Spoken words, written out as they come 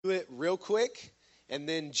do it real quick and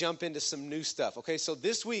then jump into some new stuff. Okay, so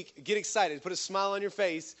this week, get excited, put a smile on your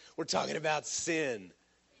face. We're talking about sin.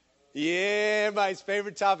 Yeah, everybody's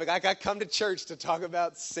favorite topic. I come to church to talk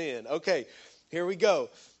about sin. Okay, here we go.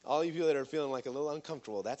 All you people that are feeling like a little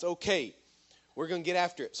uncomfortable, that's okay. We're going to get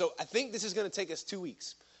after it. So I think this is going to take us 2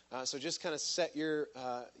 weeks. So just kind of set your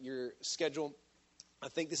schedule. I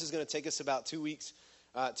think this is going to take us about 2 weeks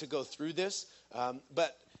to go through this.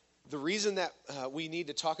 But the reason that we need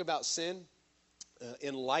to talk about sin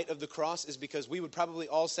in light of the cross is because we would probably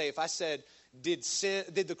all say, if I said, did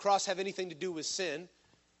the cross have anything to do with sin?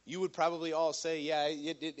 You would probably all say, yeah,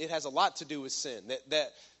 it has a lot to do with sin.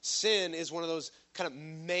 That sin is one of those kind of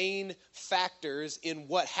main factors in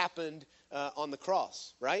what happened on the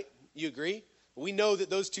cross, right? You agree? We know that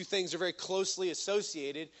those two things are very closely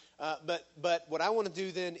associated, but what I want to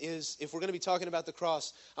do then is, if we're going to be talking about the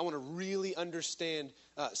cross, I want to really understand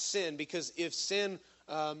sin, because if sin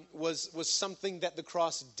was something that the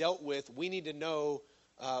cross dealt with, we need to know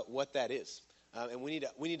what that is, and we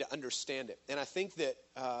need to understand it. And I think that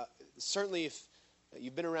certainly if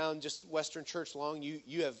you've been around just Western Church long,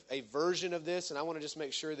 you have a version of this, and I want to just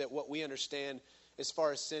make sure that what we understand as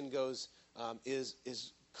far as sin goes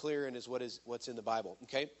is clear and is what's in the Bible.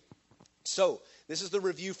 Okay, so this is the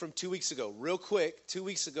review from 2 weeks ago. Real quick, 2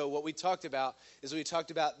 weeks ago, what we talked about is we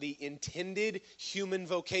talked about the intended human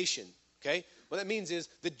vocation. Okay, what that means is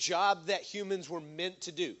the job that humans were meant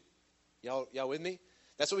to do. Y'all with me?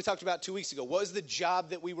 That's what we talked about 2 weeks ago. What is the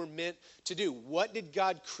job that we were meant to do? What did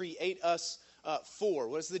God create us for?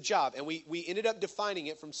 What is the job? And we ended up defining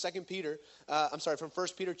it from 1 Peter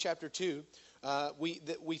chapter 2.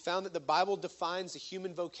 We found that the Bible defines the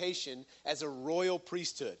human vocation as a royal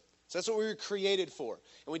priesthood. So that's what we were created for.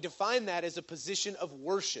 And we define that as a position of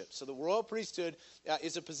worship. So the royal priesthood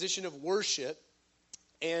is a position of worship.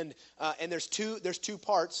 And there's two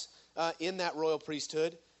parts in that royal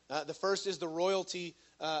priesthood. The first is the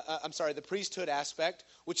priesthood aspect,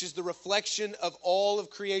 which is the reflection of all of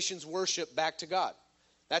creation's worship back to God.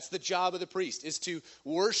 That's the job of the priest, is to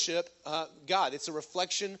worship God. It's a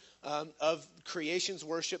reflection of creation's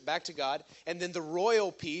worship back to God. And then the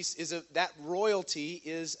royal piece that royalty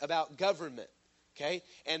is about government. Okay?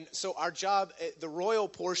 And so our job, the royal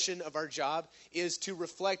portion of our job, is to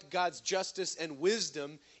reflect God's justice and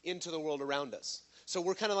wisdom into the world around us. So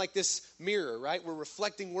we're kind of like this mirror, right? We're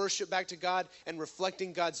reflecting worship back to God and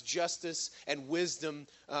reflecting God's justice and wisdom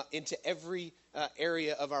into every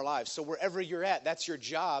area of our lives. So wherever you're at, that's your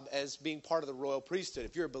job as being part of the royal priesthood.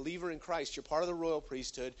 If you're a believer in Christ, you're part of the royal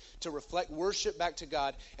priesthood to reflect worship back to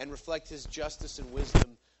God and reflect His justice and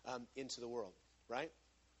wisdom into the world, right?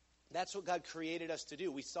 That's what God created us to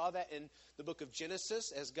do. We saw that in the book of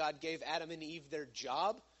Genesis as God gave Adam and Eve their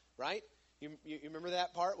job, right? You remember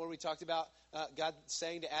that part where we talked about God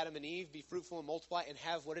saying to Adam and Eve, be fruitful and multiply and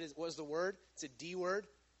have, what was the word? It's a D word.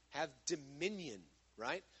 Have dominion,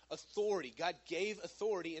 right? Authority. God gave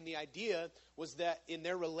authority, and the idea was that in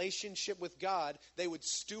their relationship with God, they would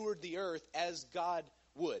steward the earth as God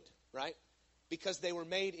would, right? Because they were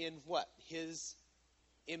made in what? His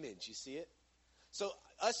image. You see it? So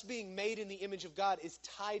us being made in the image of God is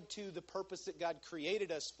tied to the purpose that God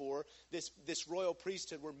created us for, this royal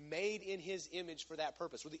priesthood. We're made in His image for that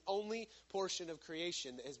purpose. We're the only portion of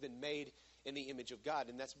creation that has been made in the image of God,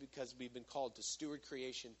 and that's because we've been called to steward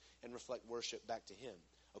creation and reflect worship back to Him.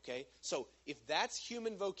 Okay? So if that's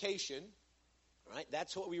human vocation, right,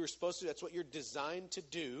 that's what we were supposed to do, that's what you're designed to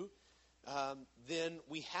do, then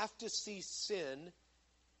we have to see sin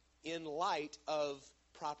in light of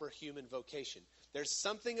proper human vocation. There's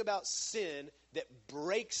something about sin that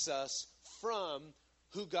breaks us from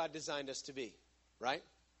who God designed us to be, right?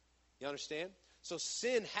 You understand? So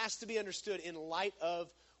sin has to be understood in light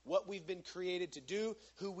of what we've been created to do,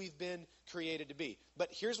 who we've been created to be. But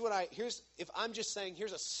if I'm just saying,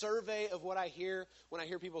 here's a survey of what I hear when I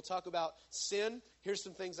hear people talk about sin, here's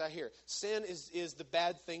some things I hear. Sin is the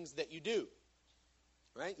bad things that you do,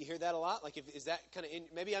 right? You hear that a lot? Like, is that kind of,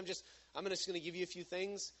 maybe I'm just going to give you a few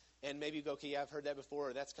things. And maybe you go, okay, yeah, I've heard that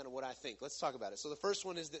before, or that's kind of what I think. Let's talk about it. So the first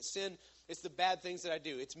one is that sin is the bad things that I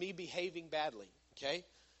do. It's me behaving badly, okay?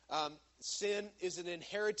 Sin is an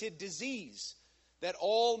inherited disease that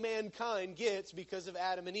all mankind gets because of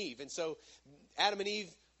Adam and Eve. And so Adam and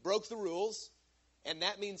Eve broke the rules, and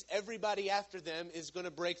that means everybody after them is going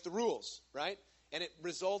to break the rules, right? And it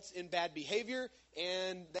results in bad behavior,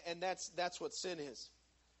 and that's what sin is.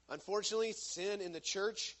 Unfortunately, sin in the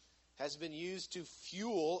church has been used to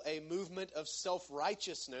fuel a movement of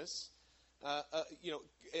self-righteousness.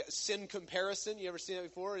 Sin comparison. You ever seen that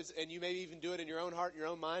before? And you maybe even do it in your own heart, in your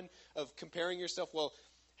own mind, of comparing yourself. Well,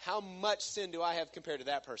 How much sin do I have compared to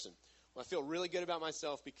that person? Well, I feel really good about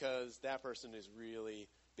myself because that person is really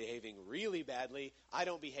behaving really badly. I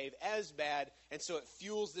don't behave as bad, and so it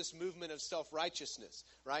fuels this movement of self-righteousness,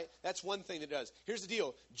 right? That's one thing that does. Here's the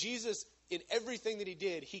deal. Jesus, in everything that he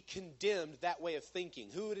did, he condemned that way of thinking.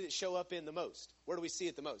 Who did it show up in the most? Where do we see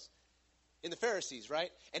it the most? In the Pharisees, right?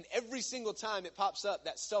 And every single time it pops up,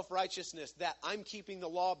 that self-righteousness, that I'm keeping the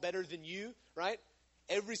law better than you, right?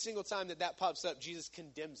 Every single time that pops up, Jesus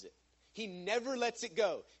condemns it. He never lets it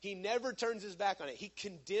go. He never turns his back on it. He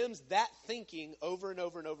condemns that thinking over and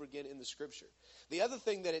over and over again in the Scripture. The other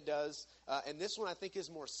thing that it does, and this one I think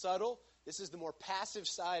is more subtle, this is the more passive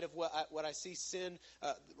side of what I see sin,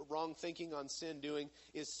 wrong thinking on sin doing,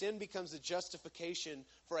 is sin becomes a justification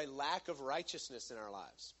for a lack of righteousness in our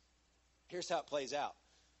lives. Here's how it plays out.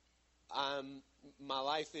 My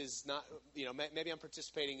life is not, maybe I'm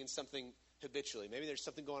participating in something habitually. Maybe there's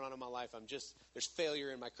something going on in my life. There's failure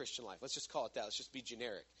in my Christian life. Let's just call it that. Let's just be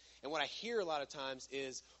generic. And what I hear a lot of times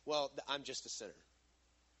is, well, I'm just a sinner.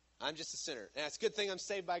 I'm just a sinner. And it's a good thing I'm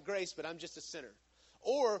saved by grace, but I'm just a sinner.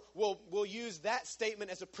 Or we'll use that statement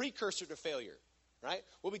as a precursor to failure, right?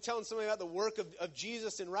 We'll be telling somebody about the work of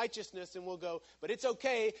Jesus in righteousness, and we'll go, but it's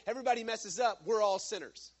okay. Everybody messes up. We're all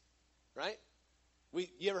sinners, right?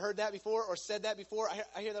 You ever heard that before or said that before?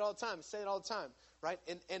 I hear that all the time. I say it all the time, right?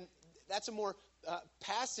 And that's a more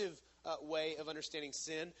passive way of understanding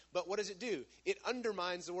sin. But what does it do? It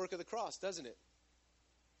undermines the work of the cross, doesn't it?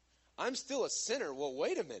 I'm still a sinner. Well,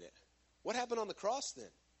 wait a minute. What happened on the cross then?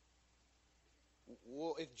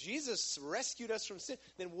 Well, if Jesus rescued us from sin,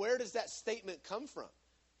 then where does that statement come from?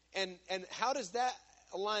 And how does that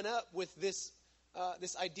line up with this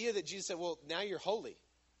idea that Jesus said, well, now you're holy.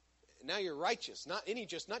 Now you're righteous. Not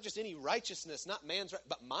just any righteousness, not man's right,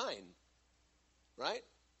 but mine. Right?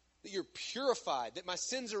 That you're purified, that my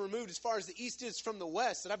sins are removed as far as the east is from the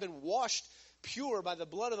west, that I've been washed pure by the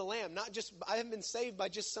blood of the Lamb. I haven't been saved by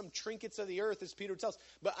just some trinkets of the earth, as Peter tells,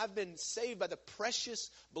 but I've been saved by the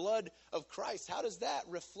precious blood of Christ. How does that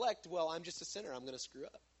reflect, well, I'm just a sinner, I'm going to screw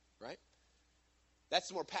up, right? That's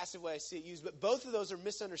the more passive way I see it used, but both of those are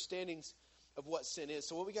misunderstandings of what sin is.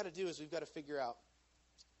 So what we got to do is we've got to figure out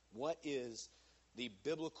what is the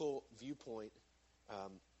biblical viewpoint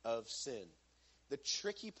of sin. The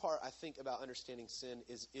tricky part, I think, about understanding sin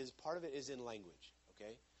is part of it is in language,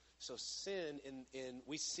 okay? So sin,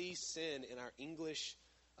 we see sin in our English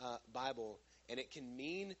Bible, and it can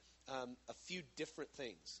mean a few different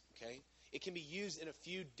things, okay? It can be used in a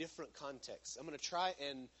few different contexts. I'm going to try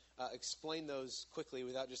and explain those quickly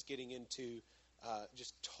without just getting into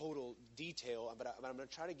just total detail, but I'm going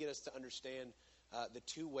to try to get us to understand the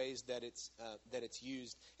two ways that it's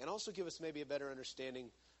used, and also give us maybe a better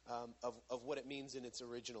understanding of what it means in its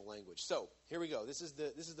original language. So here we go. This is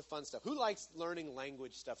the fun stuff. Who likes learning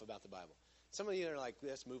language stuff about the Bible? Some of you are like,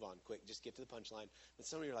 let's move on quick. Just get to the punchline. But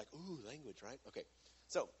some of you are like, ooh, language, right? Okay.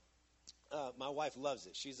 So my wife loves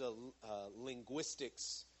it. She's a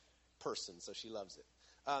linguistics person, so she loves it.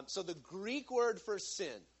 So the Greek word for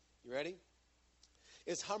sin, you ready?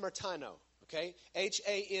 Is hamartano, okay?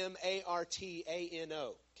 Hamartano,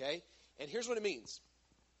 okay? And here's what it means.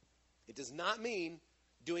 It does not mean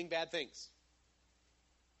doing bad things.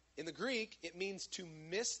 In the Greek, it means to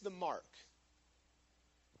miss the mark.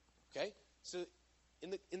 Okay? So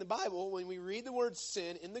in the Bible, when we read the word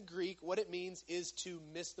sin in the Greek, what it means is to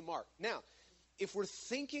miss the mark. Now, if we're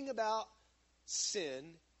thinking about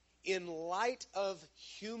sin in light of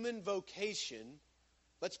human vocation,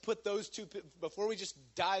 let's put those two, before we just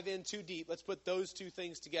dive in too deep, let's put those two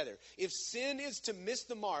things together. If sin is to miss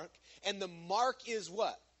the mark, and the mark is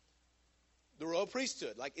what? The royal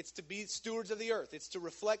priesthood. Like, it's to be stewards of the earth. It's to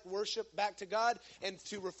reflect worship back to God and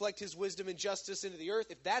to reflect his wisdom and justice into the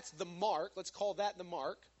earth. If that's the mark, let's call that the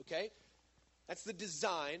mark, okay? That's the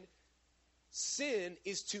design. Sin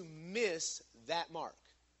is to miss that mark,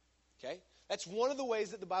 okay? That's one of the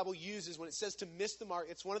ways that the Bible uses when it says to miss the mark.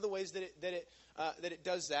 It's one of the ways that it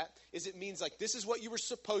does that, is it means like this is what you were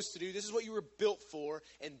supposed to do, this is what you were built for,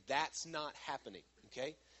 and that's not happening,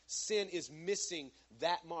 okay? Sin is missing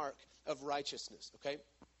that mark of righteousness, okay?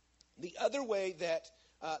 The other way that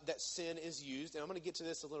sin is used, and I'm going to get to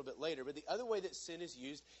this a little bit later, but the other way that sin is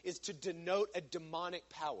used is to denote a demonic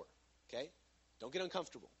power, okay? Don't get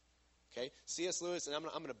uncomfortable, okay? C.S. Lewis, and I'm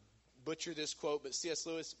going to butcher this quote, but C.S.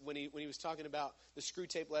 Lewis, when he was talking about the Screw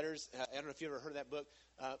Tape Letters, I don't know if you ever heard of that book,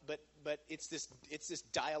 but it's this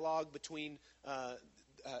dialogue between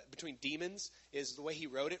demons, is the way he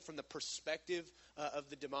wrote it from the perspective of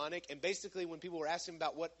the demonic. And basically, when people were asking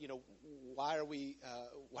about why are we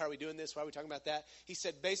doing this, why are we talking about that, he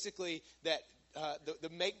said basically that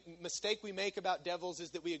mistake we make about devils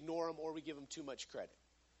is that we ignore them or we give them too much credit.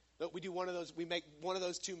 But we make one of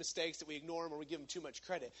those two mistakes, that we ignore them or we give them too much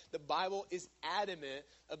credit. The Bible is adamant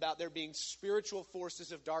about there being spiritual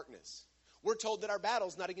forces of darkness. We're told that our battle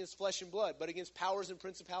is not against flesh and blood, but against powers and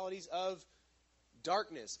principalities of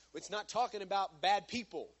darkness. It's not talking about bad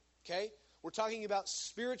people, okay? We're talking about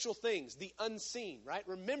spiritual things, the unseen, right?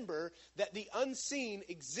 Remember that the unseen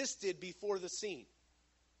existed before the seen,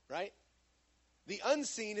 right? The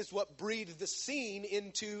unseen is what breathed the seen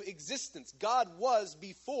into existence. God was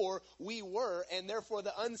before we were, and therefore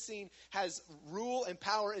the unseen has rule and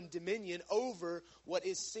power and dominion over what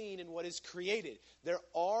is seen and what is created. There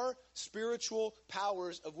are spiritual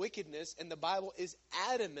powers of wickedness, and the Bible is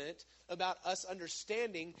adamant about us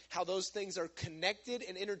understanding how those things are connected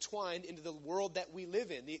and intertwined into the world that we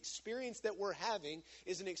live in. The experience that we're having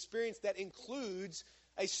is an experience that includes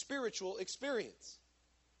a spiritual experience.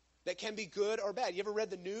 That can be good or bad. You ever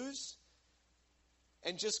read the news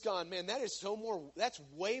and just gone, man, that's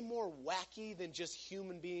way more wacky than just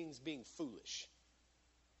human beings being foolish?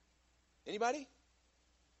 Anybody?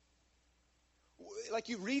 Like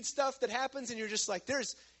you read stuff that happens and you're just like,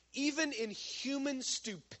 even in human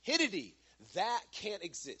stupidity, that can't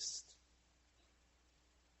exist.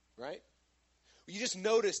 Right? You just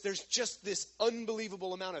notice there's just this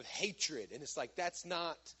unbelievable amount of hatred. And it's like, that's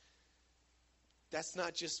not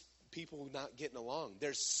just people not getting along.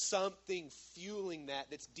 There's something fueling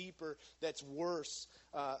that's deeper, that's worse.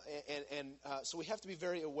 So we have to be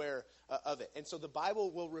very aware of it. And so the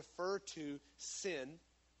Bible will refer to sin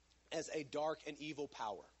as a dark and evil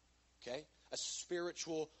power. Okay? A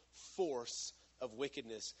spiritual force of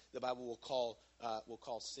wickedness, the Bible will call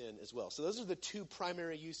sin as well. So those are the two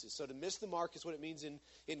primary uses. So to miss the mark is what it means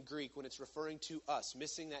in Greek when it's referring to us,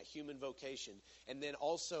 missing that human vocation. And then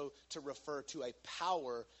also to refer to a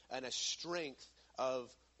power and a strength of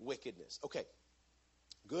wickedness. Okay,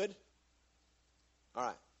 good? All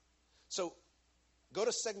right. So go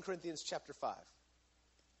to 2 Corinthians chapter 5.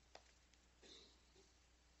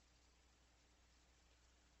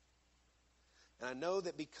 And I know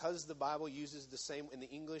that because the Bible uses the same, in the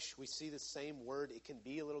English, we see the same word, it can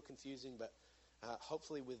be a little confusing, but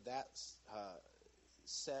hopefully with that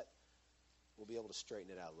set, we'll be able to straighten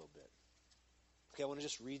it out a little bit. Okay, I want to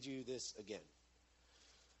just read you this again.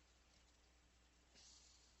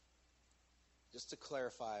 Just to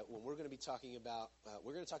clarify, when we're going to be talking about,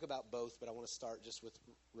 we're going to talk about both, but I want to start just with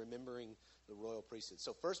remembering the royal priesthood.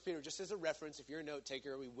 So 1 Peter, just as a reference, if you're a note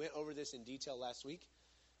taker, we went over this in detail last week.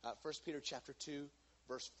 1 Peter chapter 2,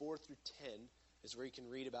 verse 4 through 10 is where you can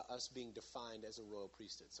read about us being defined as a royal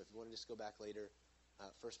priesthood. So if you want to just go back later,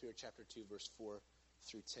 1 Peter chapter 2, verse 4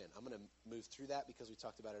 through 10. I'm going to move through that because we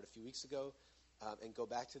talked about it a few weeks ago and go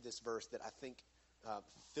back to this verse that I think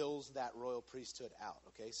fills that royal priesthood out.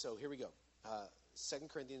 Okay, so here we go. 2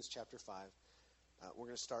 Corinthians chapter 5. We're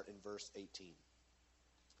going to start in verse 18.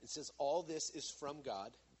 It says, "All this is from God,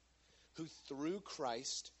 who through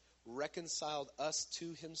Christ reconciled us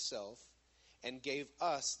to himself and gave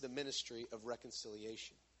us the ministry of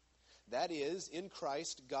reconciliation. That is, in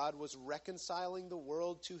Christ, God was reconciling the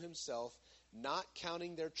world to himself, not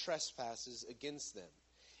counting their trespasses against them,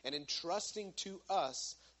 and entrusting to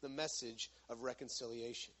us the message of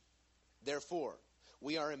reconciliation. Therefore,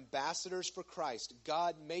 we are ambassadors for Christ,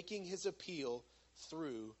 God making his appeal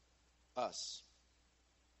through us."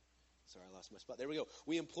 Sorry, I lost my spot. There we go.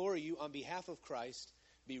 "We implore you on behalf of Christ,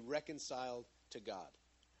 be reconciled to God.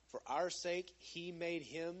 For our sake, he made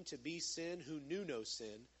him to be sin who knew no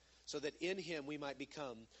sin, so that in him we might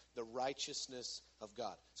become the righteousness of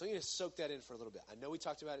God." So I want you to soak that in for a little bit. I know we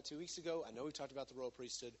talked about it 2 weeks ago. I know we talked about the royal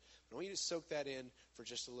priesthood. But I want you to soak that in for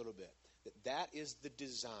just a little bit. That is the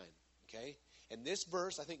design, okay? And this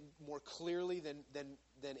verse, I think more clearly than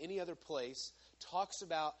any other place, talks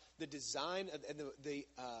about the design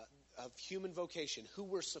of human vocation, who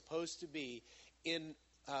we're supposed to be in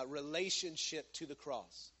relationship to the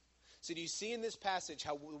cross. So do you see in this passage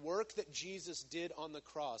how the work that Jesus did on the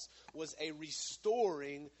cross was a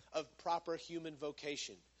restoring of proper human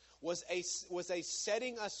vocation, was a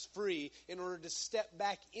setting us free in order to step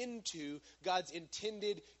back into God's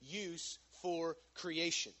intended use for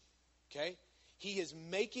creation, okay? He is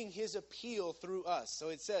making his appeal through us. So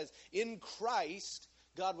it says, in Christ,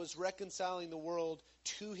 God was reconciling the world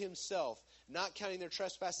to himself, not counting their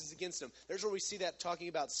trespasses against them. There's where we see that talking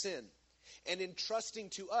about sin. And entrusting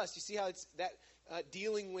to us, you see how it's that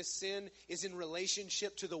dealing with sin is in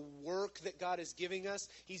relationship to the work that God is giving us.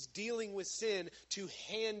 He's dealing with sin to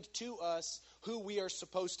hand to us who we are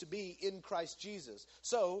supposed to be in Christ Jesus.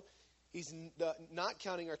 So He's not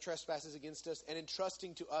counting our trespasses against us and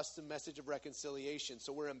entrusting to us the message of reconciliation.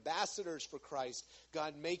 So we're ambassadors for Christ,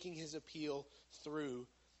 God making his appeal through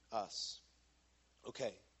us.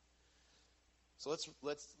 Okay. So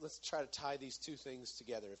let's try to tie these two things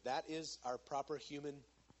together. If that is our proper human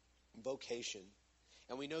vocation,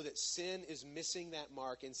 and we know that sin is missing that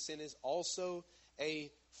mark, and sin is also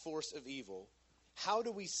a force of evil, how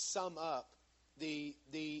do we sum up the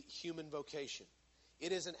human vocation?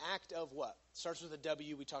 It is an act of what? It starts with a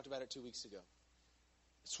W. We talked about it 2 weeks ago.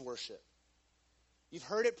 It's worship. You've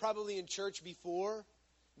heard it probably in church before,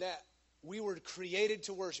 that we were created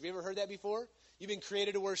to worship. You ever heard that before? You've been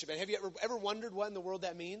created to worship. And have you ever wondered what in the world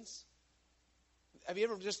that means? Have you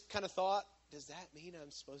ever just kind of thought, does that mean I'm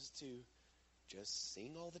supposed to just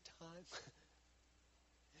sing all the time?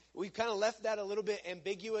 We've kind of left that a little bit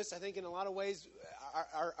ambiguous. I think in a lot of ways,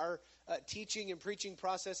 our teaching and preaching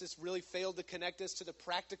process has really failed to connect us to the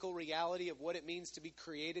practical reality of what it means to be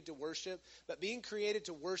created to worship. But being created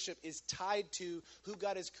to worship is tied to who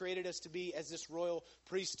God has created us to be as this royal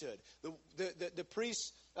priesthood. The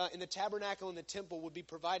priests in the tabernacle and the temple would be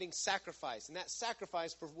providing sacrifice. And that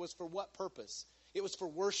sacrifice was for what purpose? It was for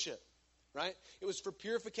worship. Right? It was for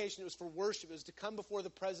purification. It was for worship. It was to come before the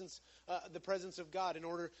presence of God in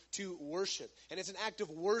order to worship. And it's an act of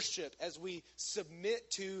worship as we submit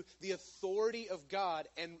to the authority of God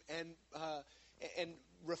and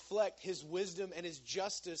reflect his wisdom and his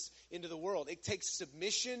justice into the world. It takes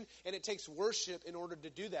submission and it takes worship in order to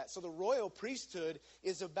do that. So the royal priesthood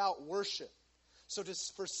is about worship. So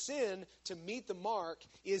for sin to meet the mark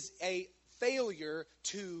is a failure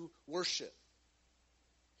to worship.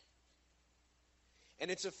 And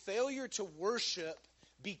it's a failure to worship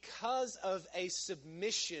because of a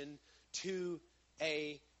submission to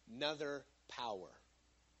another power.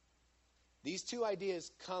 These two ideas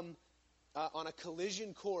come on a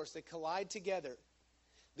collision course. They collide together.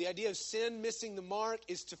 The idea of sin missing the mark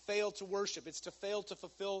is to fail to worship. It's to fail to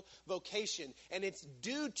fulfill vocation. And it's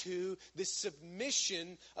due to the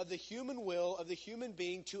submission of the human will, of the human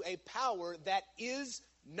being, to a power that is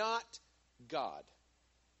not God.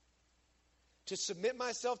 To submit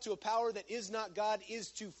myself to a power that is not God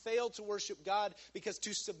is to fail to worship God, because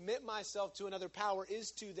to submit myself to another power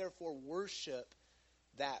is to therefore worship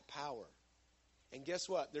that power. And guess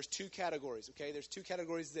what? There's two categories, okay? There's two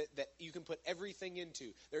categories that you can put everything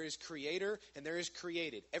into. There is creator and there is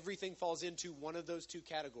created. Everything falls into one of those two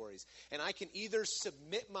categories. And I can either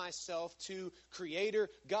submit myself to creator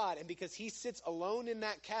God, and because he sits alone in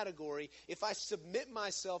that category, if I submit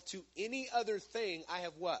myself to any other thing, I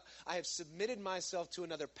have what? I have submitted myself to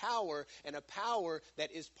another power, and a power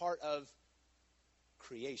that is part of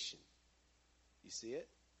creation. You see it?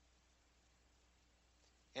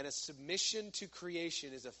 And a submission to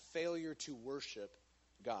creation is a failure to worship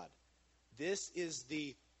God. This is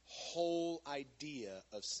the whole idea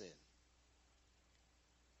of sin.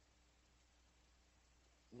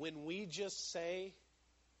 When we just say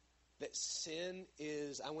that sin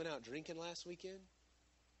is, I went out drinking last weekend,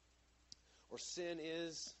 or sin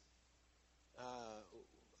is,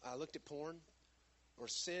 I looked at porn, or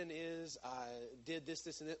sin is, I did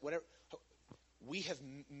this, and that, whatever. We have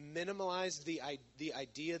minimalized the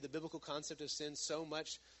idea, the biblical concept of sin so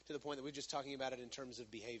much to the point that we're just talking about it in terms of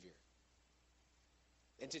behavior.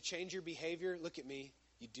 And to change your behavior, look at me,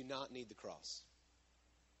 you do not need the cross.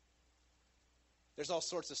 There's all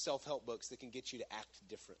sorts of self-help books that can get you to act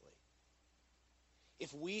differently.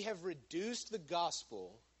 If we have reduced the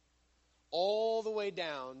gospel all the way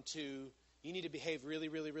down to you need to behave really,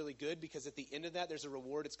 really, really good, because at the end of that there's a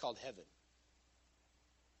reward, it's called heaven,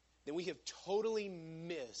 then we have totally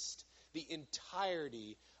missed the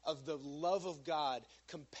entirety of the love of God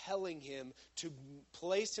compelling him to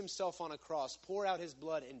place himself on a cross, pour out his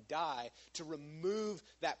blood, and die to remove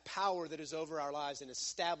that power that is over our lives and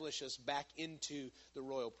establish us back into the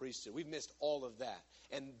royal priesthood. We've missed all of that.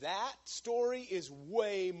 And that story is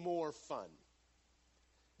way more fun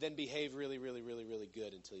than behave really, really, really, really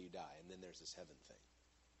good until you die. And then there's this heaven thing,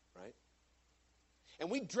 right? And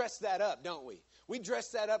we dress that up, don't we? We dress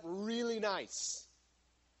that up really nice.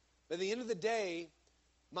 But at the end of the day,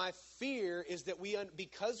 my fear is that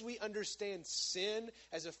because we understand sin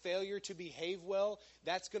as a failure to behave well,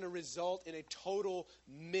 that's going to result in a total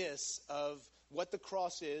miss of what the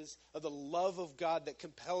cross is, of the love of God that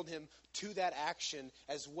compelled him to that action,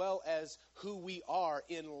 as well as who we are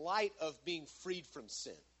in light of being freed from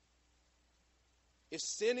sin. If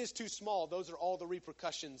sin is too small, those are all the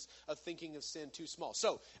repercussions of thinking of sin too small.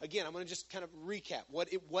 So, again, I'm going to just kind of recap.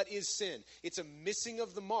 What is sin? It's a missing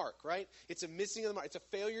of the mark, right? It's a missing of the mark. It's a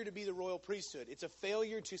failure to be the royal priesthood. It's a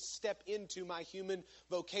failure to step into my human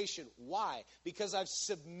vocation. Why? Because I've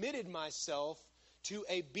submitted myself to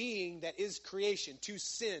a being that is creation, to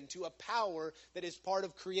sin, to a power that is part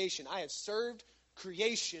of creation. I have served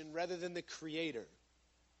creation rather than the Creator.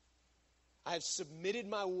 I have submitted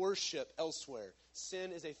my worship elsewhere.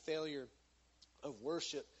 Sin is a failure of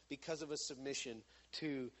worship because of a submission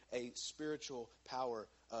to a spiritual power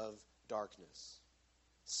of darkness.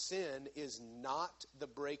 Sin is not the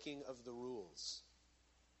breaking of the rules.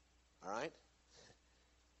 All right?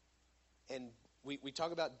 And we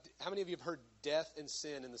talk about, how many of you have heard death and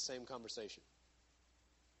sin in the same conversation?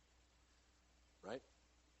 Right?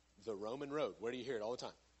 The Roman road. Where do you hear it all the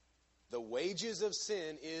time? The wages of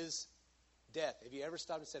sin is death. Have you ever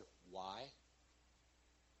stopped and said, why?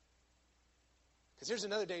 Because here's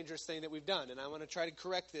another dangerous thing that we've done, and I want to try to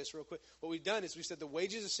correct this real quick. What we've done is we've said the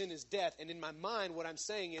wages of sin is death, and in my mind what I'm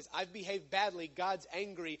saying is I've behaved badly, God's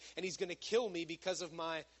angry, and He's going to kill me because of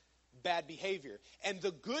my bad behavior. And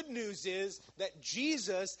the good news is that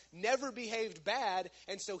Jesus never behaved bad,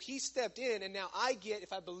 and so He stepped in, and now I get,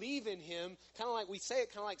 if I believe in Him, kind of like we say it,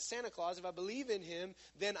 kind of like Santa Claus, if I believe in Him,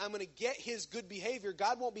 then I'm going to get His good behavior.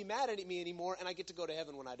 God won't be mad at me anymore, and I get to go to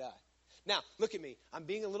heaven when I die. Now, look at me. I'm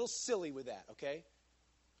being a little silly with that, okay?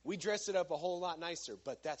 We dress it up a whole lot nicer,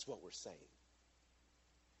 but that's what we're saying.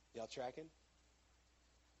 Y'all tracking?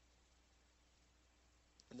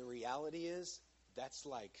 And the reality is, that's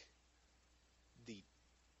like the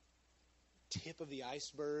tip of the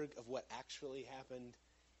iceberg of what actually happened,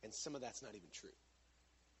 and some of that's not even true.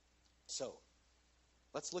 So,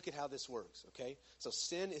 let's look at how this works, okay? So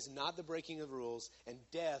sin is not the breaking of rules, and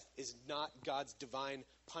death is not God's divine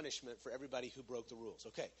punishment for everybody who broke the rules,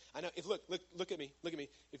 okay? I know, look at me.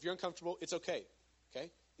 If you're uncomfortable, it's okay, okay?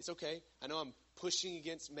 It's okay. I know I'm pushing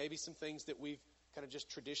against maybe some things that we've kind of just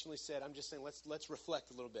traditionally said. I'm just saying let's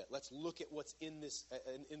reflect a little bit. Let's look at what's in this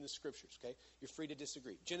in the scriptures, okay? You're free to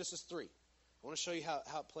disagree. Genesis 3. I want to show you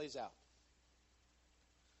how it plays out.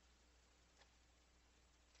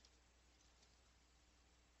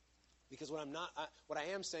 Because what I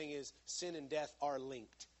am saying is sin and death are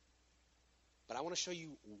linked. But I want to show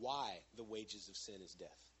you why the wages of sin is death.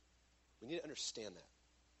 We need to understand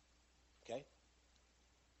that. Okay?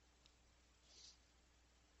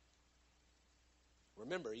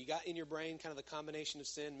 Remember, you got in your brain kind of the combination of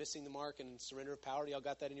sin, missing the mark, and surrender of power. Y'all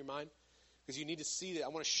got that in your mind? Because you need to see that. I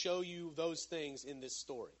want to show you those things in this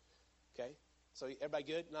story. Okay? So everybody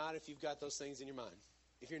good? Nod if you've got those things in your mind.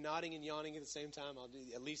 If you're nodding and yawning at the same time,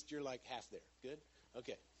 at least you're like half there. Good?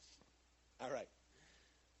 Okay. All right.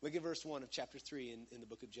 Look at verse 1 of chapter 3 in the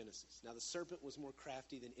book of Genesis. Now the serpent was more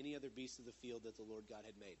crafty than any other beast of the field that the Lord God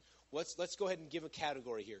had made. Let's go ahead and give a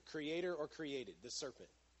category here. Creator or created? The serpent.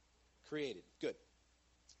 Created. Good.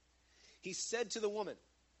 He said to the woman,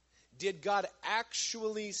 did God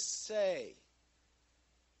actually say,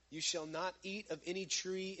 you shall not eat of any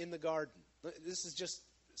tree in the garden? This is just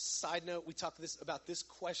side note. We talk about this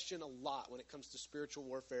question a lot when it comes to spiritual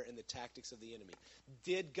warfare and the tactics of the enemy.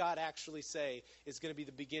 Did God actually say is going to be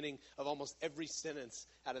the beginning of almost every sentence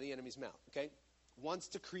out of the enemy's mouth, okay? Wants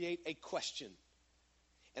to create a question.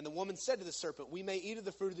 And the woman said to the serpent, we may eat of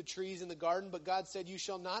the fruit of the trees in the garden, but God said, you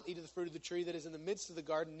shall not eat of the fruit of the tree that is in the midst of the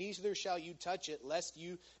garden, neither shall you touch it, lest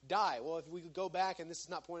you die. Well, if we go back, and this is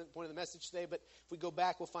not point of the message today, but if we go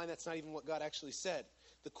back, we'll find that's not even what God actually said.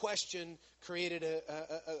 The question created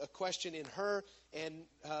a question in her, and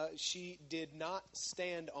she did not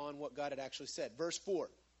stand on what God had actually said. Verse 4.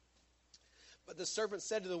 But the serpent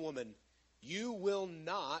said to the woman, you will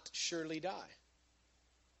not surely die.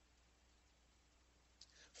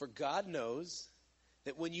 For God knows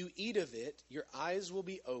that when you eat of it, your eyes will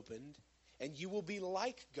be opened, and you will be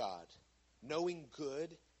like God, knowing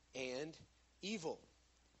good and evil.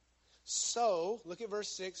 So, look at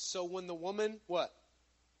verse 6. So when the woman, what?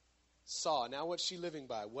 Saw. Now what's she living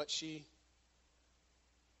by? What she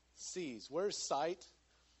sees. Where's sight?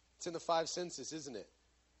 It's in the five senses, isn't it?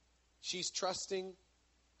 She's trusting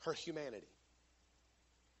her humanity.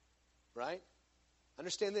 Right?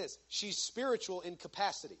 Understand this. She's spiritual in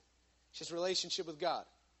capacity. She has a relationship with God.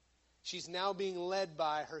 She's now being led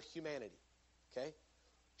by her humanity. Okay?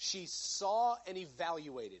 She saw and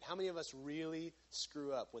evaluated. How many of us really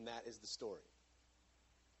screw up when that is the story?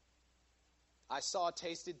 I saw,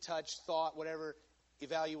 tasted, touched, thought, whatever,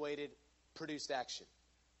 evaluated, produced action.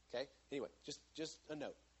 Okay? Anyway, just a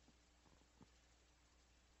note.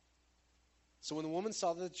 So when the woman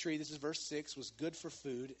saw that the tree, this is verse 6, was good for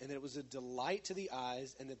food, and that it was a delight to the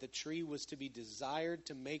eyes, and that the tree was to be desired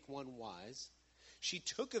to make one wise, she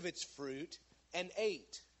took of its fruit and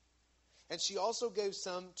ate. And she also gave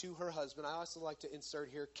some to her husband. I also like to insert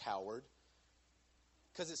here coward,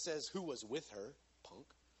 because it says who was with her, punk.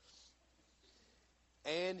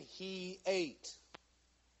 And he ate.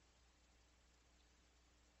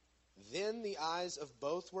 Then the eyes of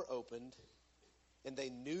both were opened, and they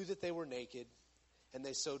knew that they were naked, and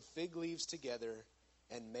they sewed fig leaves together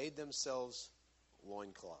and made themselves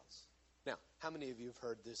loincloths. Now, how many of you have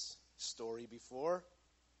heard this story before?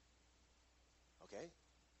 Okay,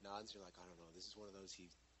 nods. You're like, I don't know. This is one of those, he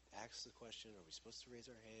asks the question, are we supposed to raise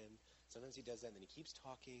our hand? Sometimes he does that, and then he keeps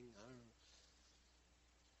talking. I don't know.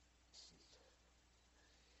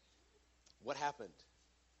 What happened?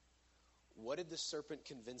 What did the serpent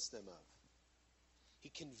convince them of? He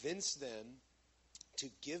convinced them to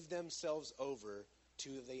give themselves over to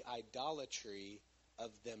the idolatry of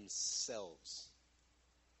themselves.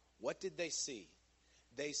 What did they see?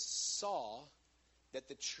 They saw that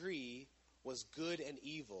the tree was good and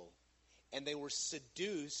evil, and they were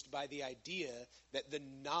seduced by the idea that the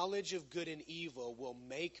knowledge of good and evil will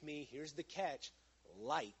make me, here's the catch,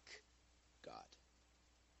 like God.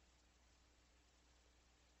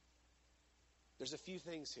 There's a few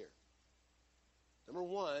things here. Number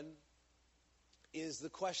one is the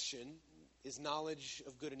question, is knowledge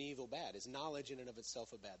of good and evil bad? Is knowledge in and of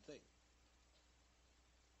itself a bad thing?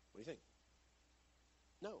 What do you think?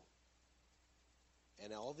 No.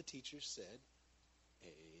 And all the teachers said,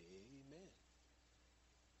 amen.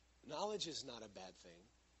 Knowledge is not a bad thing,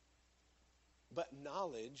 but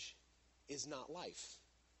knowledge is not life.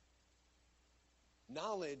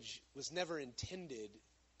 Knowledge was never intended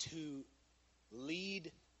to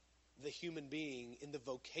lead the human being in the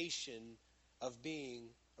vocation of being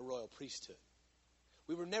a royal priesthood.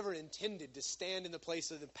 We were never intended to stand in the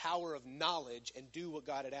place of the power of knowledge and do what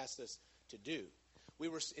God had asked us to do. We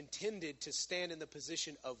were intended to stand in the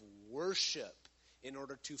position of worship in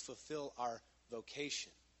order to fulfill our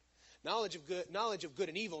vocation. Knowledge of good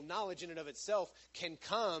and evil, knowledge in and of itself can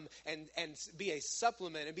come and be a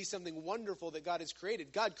supplement and be something wonderful that God has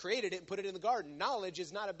created. God created it and put it in the garden. Knowledge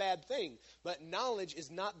is not a bad thing, but knowledge is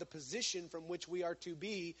not the position from which we are to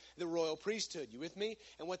be the royal priesthood. You with me?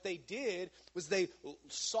 And what they did was they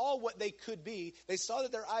saw what they could be. They saw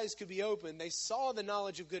that their eyes could be opened. They saw the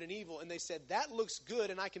knowledge of good and evil, and they said, that looks good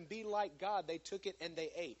and I can be like God. They took it and they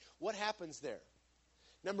ate. What happens there?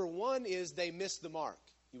 Number one is they missed the mark.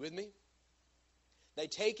 You with me? They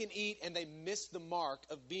take and eat and they miss the mark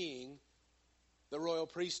of being the royal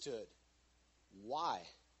priesthood. Why?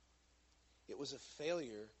 It was a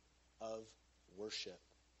failure of worship.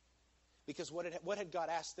 Because what had God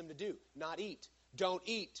asked them to do? Not eat. Don't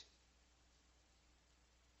eat.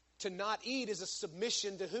 To not eat is a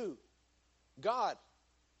submission to who? God.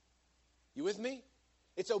 You with me?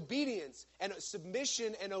 It's obedience. And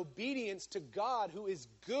submission and obedience to God, who is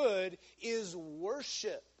good, is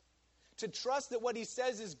worship. To trust that what he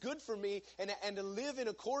says is good for me and to live in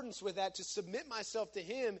accordance with that, to submit myself to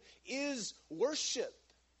him, is worship.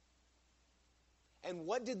 And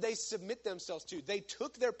what did they submit themselves to? They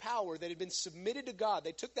took their power that had been submitted to God.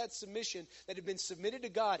 They took that submission that had been submitted to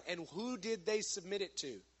God. And who did they submit it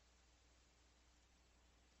to?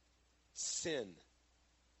 Sin.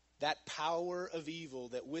 That power of evil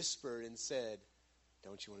that whispered and said,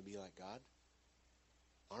 don't you want to be like God?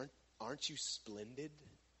 Aren't you splendid?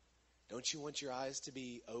 Don't you want your eyes to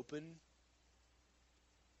be open?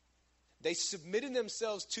 They submitted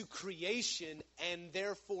themselves to creation and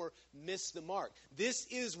therefore missed the mark. This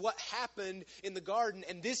is what happened in the garden,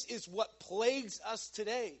 and this is what plagues us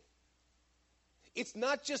today. It's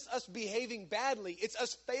not just us behaving badly. It's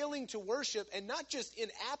us failing to worship, and not just in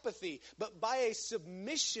apathy, but by a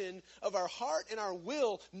submission of our heart and our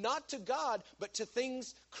will, not to God, but to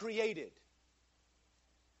things created.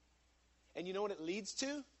 And you know what it leads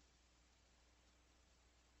to?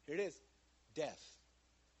 Here it is. Death.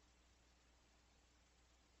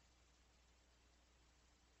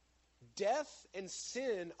 Death and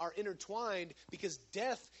sin are intertwined because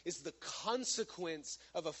death is the consequence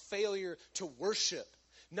of a failure to worship,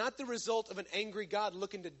 not the result of an angry God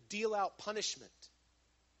looking to deal out punishment.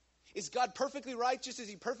 Is God perfectly righteous? Is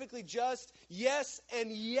he perfectly just? Yes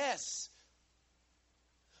and yes.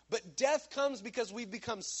 But death comes because we've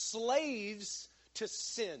become slaves to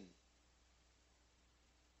sin.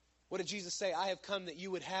 What did Jesus say? I have come that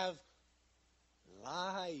you would have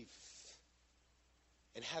life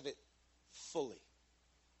and have it fully,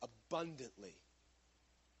 abundantly.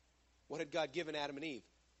 What had God given Adam and Eve?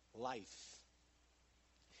 Life.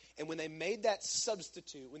 And when they made that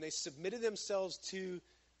substitute, when they submitted themselves to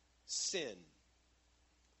sin,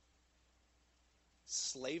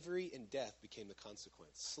 slavery and death became the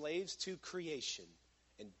consequence. Slaves to creation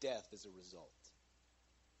and death as a result.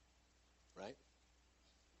 Right?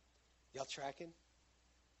 Y'all tracking?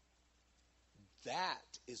 That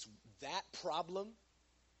problem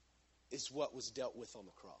is what was dealt with on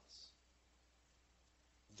the cross.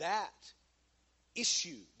 That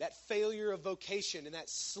issue, that failure of vocation and that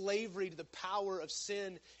slavery to the power of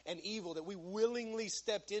sin and evil that we willingly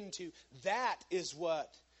stepped into, that is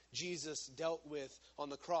what Jesus dealt with on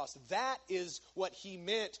the cross. That is what he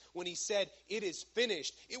meant when he said, it is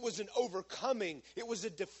finished. It was an overcoming. It was a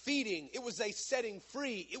defeating. It was a setting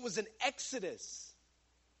free. It was an exodus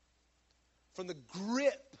from the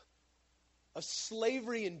grip of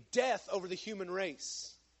slavery and death over the human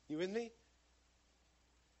race. You with me?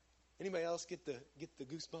 Anybody else get the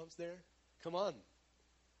goosebumps there? Come on.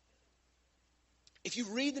 If you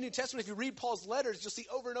read the New Testament, if you read Paul's letters, you'll see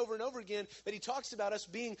over and over and over again that he talks about us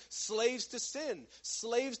being slaves to sin,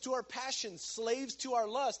 slaves to our passions, slaves to our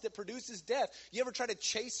lust that produces death. You ever try to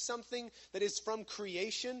chase something that is from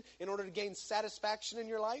creation in order to gain satisfaction in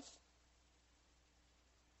your life?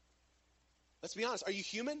 Let's be honest. Are you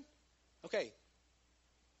human? Okay.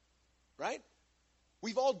 Right?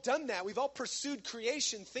 We've all done that. We've all pursued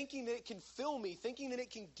creation thinking that it can fill me, thinking that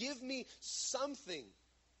it can give me something.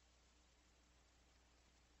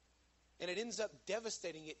 And it ends up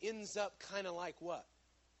devastating. It ends up kind of like what?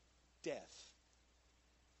 Death.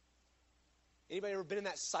 Anybody ever been in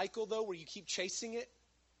that cycle, though, where you keep chasing it?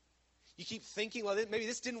 You keep thinking, well, maybe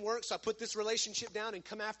this didn't work, so I put this relationship down and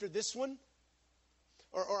come after this one.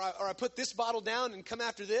 Or I put this bottle down and come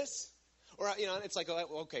after this. Or, it's like,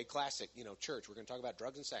 okay, classic, church. We're going to talk about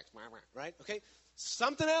drugs and sex, right? Okay,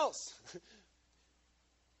 something else.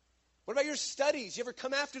 What about your studies? You ever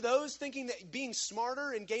come after those thinking that being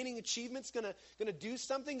smarter and gaining achievements going to do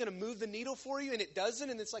something, going to move the needle for you, and it doesn't?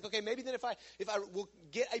 And it's like, okay, maybe then if I will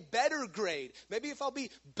get a better grade, maybe if I'll be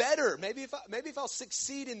better, maybe if I'll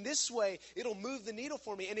succeed in this way, it'll move the needle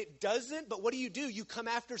for me. And it doesn't, but what do? You come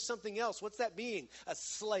after something else. What's that being? A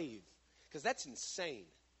slave. Because that's insane.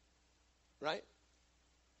 Right?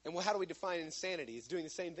 And how do we define insanity? It's doing the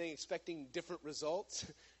same thing, expecting different results.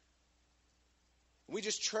 We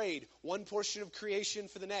just trade one portion of creation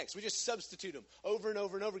for the next. We just substitute them over and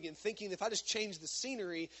over and over again, thinking if I just change the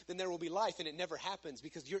scenery, then there will be life. And it never happens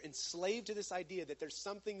because you're enslaved to this idea that there's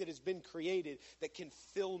something that has been created that can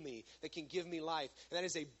fill me, that can give me life. And that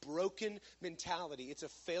is a broken mentality. It's a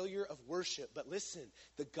failure of worship. But listen,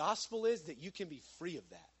 the gospel is that you can be free of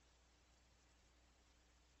that.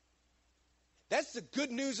 That's the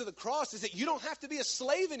good news of the cross, is that you don't have to be a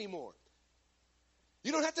slave anymore.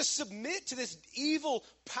 You don't have to submit to this evil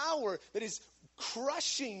power that is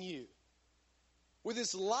crushing you with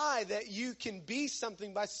this lie that you can be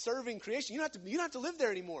something by serving creation. You don't have to live there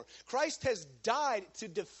anymore. Christ has died to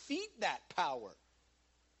defeat that power.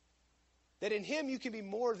 That in him you can be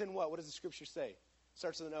more than what? What does the scripture say?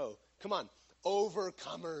 Starts with an O. Come on.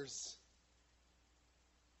 Overcomers.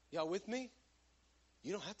 Y'all with me?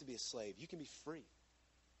 You don't have to be a slave. You can be free.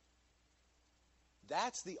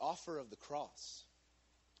 That's the offer of the cross.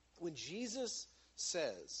 When Jesus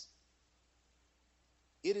says,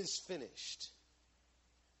 it is finished,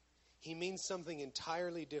 he means something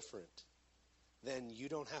entirely different than you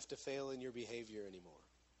don't have to fail in your behavior anymore.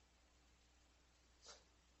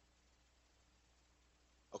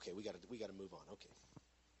 Okay, we got to move on. Okay.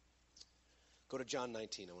 Go to John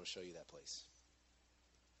 19. I want to show you that place.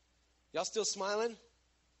 Y'all still smiling?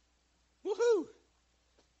 Woohoo!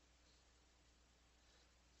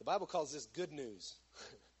 The Bible calls this good news.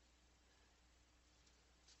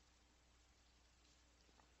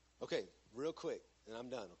 Okay, real quick, and I'm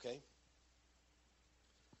done, okay?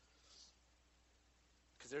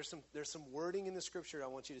 Because there's some wording in the scripture I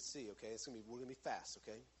want you to see, okay? We're gonna be fast,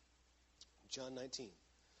 okay? John 19,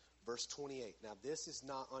 verse 28. Now this is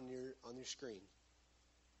not on your screen.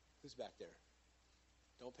 Who's back there?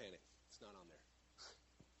 Don't panic. It's not on there.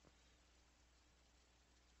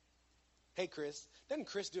 Hey, Chris. Doesn't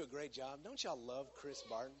Chris do a great job? Don't y'all love Chris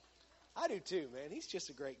Barton? I do too, man. He's just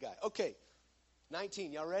a great guy. Okay,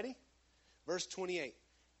 19. Y'all ready? Verse 28.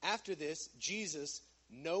 After this, Jesus,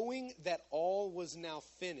 knowing that all was now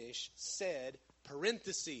finished, said,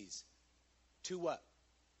 parentheses, to what?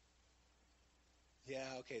 Yeah,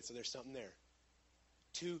 okay, so there's something there.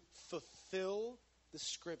 To fulfill the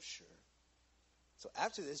scripture. So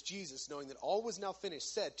after this, Jesus, knowing that all was now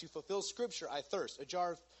finished, said, to fulfill scripture, I thirst. A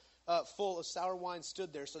jar of full of sour wine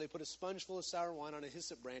stood there, so they put a sponge full of sour wine on a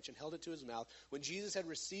hyssop branch and held it to his mouth. When Jesus had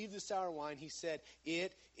received the sour wine, he said,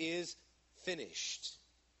 "It is finished."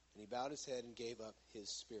 And he bowed his head and gave up his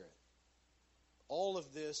spirit. All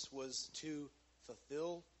of this was to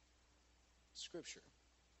fulfill Scripture.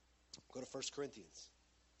 Go to 1 Corinthians.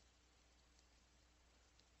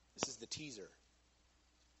 This is the teaser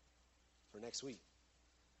for next week.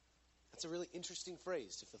 That's a really interesting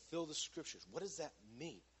phrase, to fulfill the Scriptures. What does that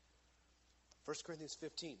mean? 1 Corinthians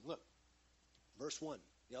 15. Look, verse 1.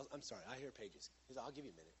 I'm sorry, I hear pages. I'll give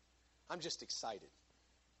you a minute. I'm just excited.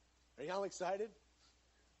 Are y'all excited?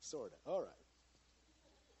 Sort of. All right.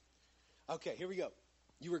 Okay, here we go.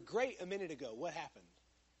 You were great a minute ago. What happened?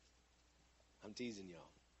 I'm teasing y'all.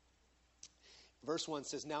 Verse 1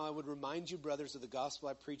 says, "Now I would remind you, brothers, of the gospel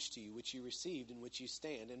I preached to you, which you received, in which you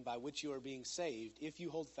stand, and by which you are being saved, if you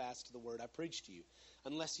hold fast to the word I preached to you,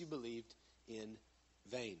 unless you believed in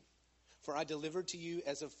vain. For I delivered to you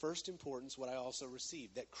as of first importance what I also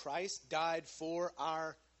received, that Christ died for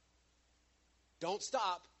our," don't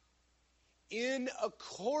stop, "in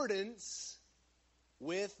accordance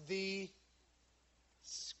with the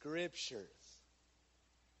Scriptures."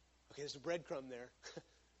 Okay, there's a breadcrumb there.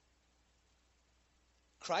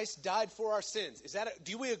 Christ died for our sins.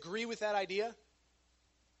 Do we agree with that idea?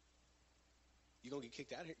 You going to get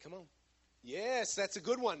kicked out of here? Come on. Yes, that's a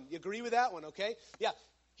good one. You agree with that one, okay? Yeah,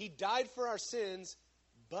 he died for our sins,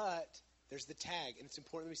 but there's the tag, and it's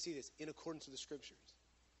important that we see this, in accordance with the Scriptures.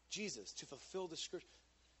 Jesus, to fulfill the Scripture.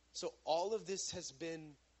 So all of this has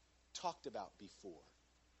been talked about before.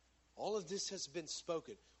 All of this has been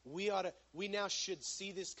spoken. We now should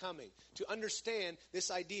see this coming. To understand this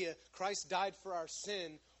idea, Christ died for our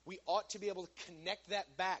sin, we ought to be able to connect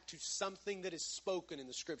that back to something that is spoken in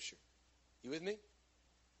the Scripture. You with me?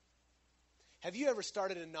 Have you ever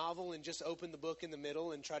started a novel and just opened the book in the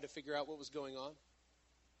middle and tried to figure out what was going on?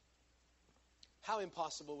 How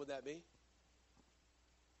impossible would that be?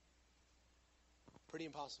 Pretty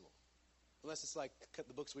impossible. Unless it's like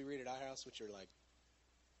the books we read at our house, which are like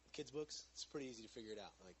kids' books. It's pretty easy to figure it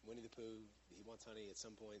out. Like Winnie the Pooh, he wants honey at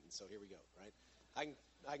some point, and so here we go, right?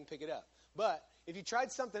 I can pick it up. But if you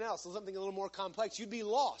tried something else, something a little more complex, you'd be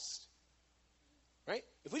lost, right?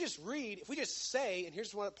 If we just read, if we just say, and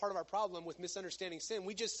here's part of our problem with misunderstanding sin,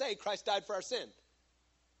 we just say Christ died for our sin.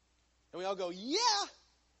 And we all go, yeah!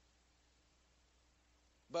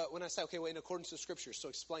 But when I say, okay, well, in accordance with Scripture, so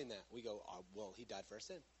explain that, we go, oh, well, he died for our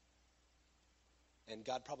sin. And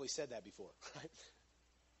God probably said that before, right?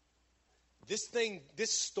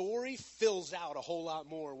 This story fills out a whole lot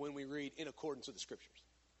more when we read in accordance with the Scriptures.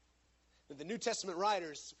 The New Testament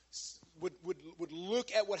writers would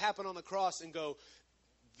look at what happened on the cross and go,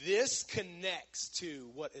 this connects to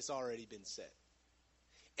what has already been said.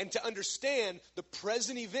 And to understand the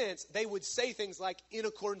present events, they would say things like, in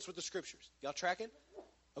accordance with the Scriptures. Y'all tracking?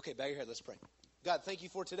 Okay, bow your head, let's pray. God, thank you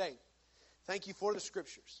for today. Thank you for the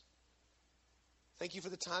Scriptures. Thank you for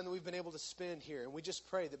the time that we've been able to spend here. And we just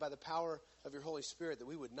pray that by the power of your Holy Spirit that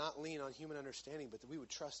we would not lean on human understanding, but that we would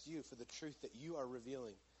trust you for the truth that you are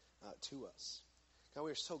revealing to us. God,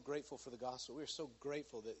 we are so grateful for the gospel. We are so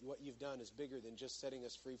grateful that what you've done is bigger than just setting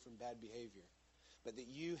us free from bad behavior, but that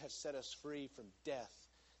you have set us free from death,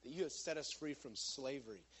 that you have set us free from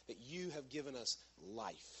slavery, that you have given us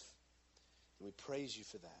life. And we praise you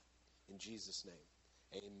for that. In Jesus'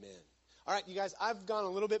 name, amen. All right, you guys, I've gone a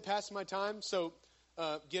little bit past my time, so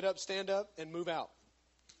get up, stand up, and move out.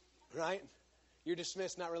 Right? You're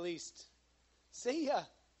dismissed, not released. See ya.